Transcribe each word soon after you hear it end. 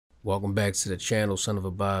Welcome back to the channel,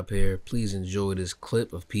 SunofaBob here. Please enjoy this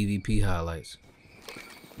clip of PvP highlights.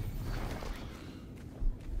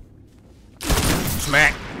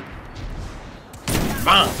 Smack!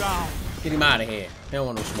 Bomb! Get him out of here. He don't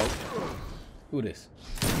want no smoke. Who this?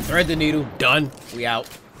 Thread the needle. Done. We out.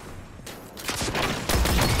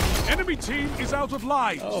 Enemy team is out of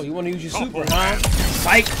lives. Oh, you want to use your super, huh?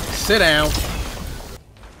 Psych! Sit down. What's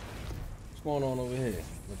going on over here?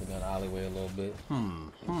 Looking down the alleyway a little bit.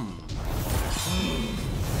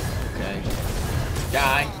 Okay.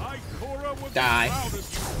 Die. Die.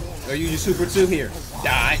 Or use your super too here.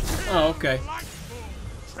 Die. Oh, okay.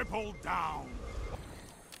 Triple down.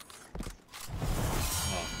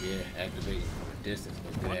 Oh, yeah. Activate distance.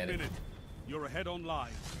 Let's get at it. 1 minute. You're ahead on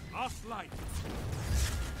live. Last light.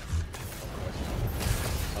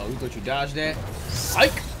 Oh, you thought you dodged that?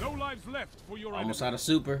 Psych! No lives left for your Almost enemy. out of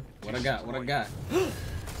super. What I got? What I got?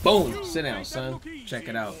 Boom! Sit down, son. Check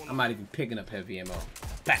it out. I'm not even picking up heavy ammo.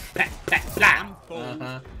 Pat, pat, pat,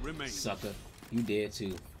 blah! Sucker. You dead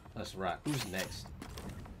too. Let's rock. Who's next?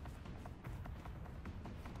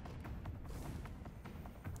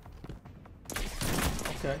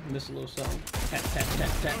 Okay, missed a little something. Tap, tap, tap,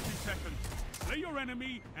 tap. 30 seconds. Slay your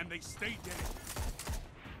enemy and they stay dead.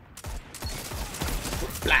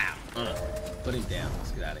 Blah! Put him down.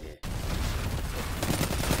 Let's get out of here.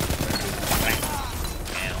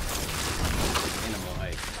 Down. Animal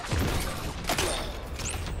height.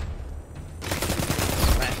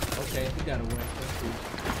 Okay, he got away. That's cool.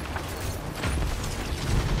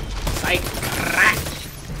 Psych!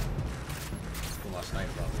 Pull my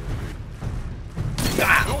sniper out here.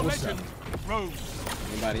 What's up?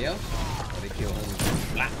 Anybody else? Oh, they killed him.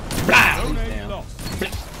 Blah! Blah! He's down.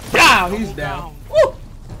 Blah! Blah! He's down. Woo!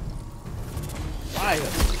 Fire!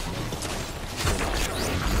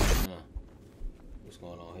 What's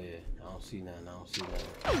going on here? I don't see nothing. I don't see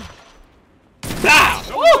nothing. Blah!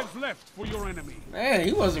 No lives left for your enemy. Man,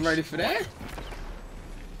 he wasn't ready for that.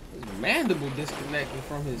 His mandible disconnected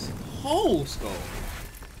from his whole skull.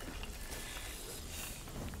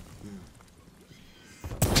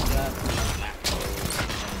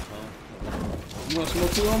 You want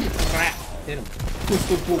smoke two on me? Hit him. Boom,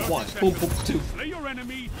 boom, boom, one. Boom, boom, two. Slay your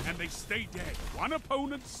enemy and they stay dead. One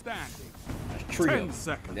opponent standing. Trio. 10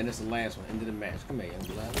 seconds. And then it's the last one. End of the match. Come here, young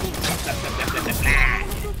blood. You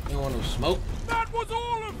don't want no smoke? That was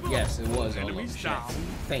all of them. Yes, it was all of Enemies them. down.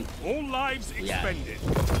 Thank you. All lives Yeah. expended.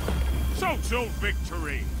 Total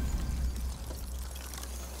victory.